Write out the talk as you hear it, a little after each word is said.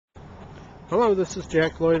Hello, this is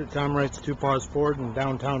Jack Lloyd at Tom Wright's Two Paws Ford in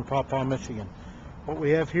downtown Paw Paw, Michigan. What we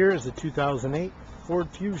have here is a 2008 Ford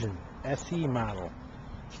Fusion SE model.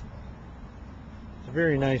 It's a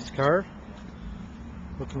very nice car.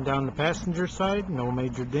 Looking down the passenger side, no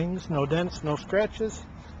major dings, no dents, no scratches.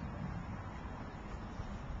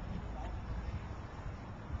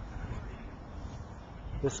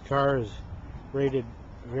 This car is rated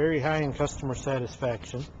very high in customer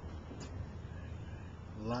satisfaction.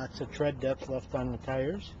 Lots of tread depth left on the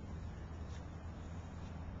tires.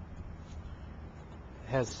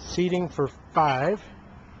 It has seating for 5.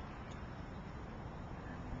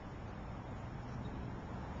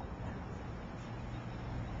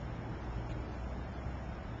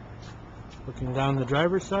 Looking down the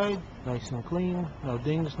driver's side, nice and clean, no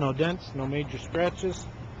dings, no dents, no major scratches.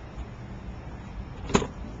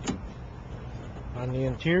 On the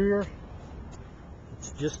interior,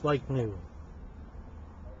 it's just like new.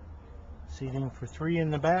 Seating for 3 in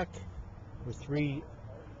the back with 3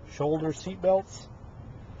 shoulder seat belts.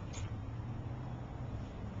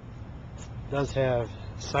 Does have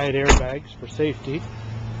side airbags for safety.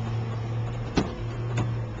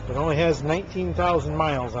 It only has 19,000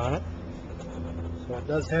 miles on it, so it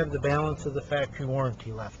does have the balance of the factory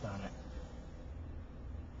warranty left on it.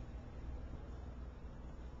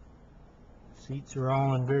 Seats are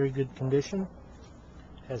all in very good condition.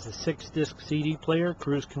 Has a 6-disc CD player,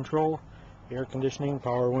 cruise control, air conditioning,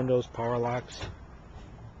 power windows, power locks.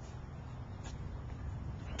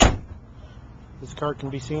 This car can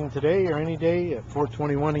be seen today or any day at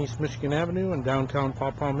 421 East Michigan Avenue in downtown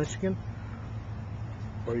Paw Paw, Michigan.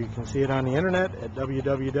 Or you can see it on the internet at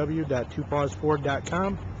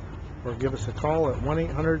www.twopawsford.com, or give us a call at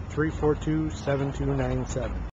 1-800-342-7297.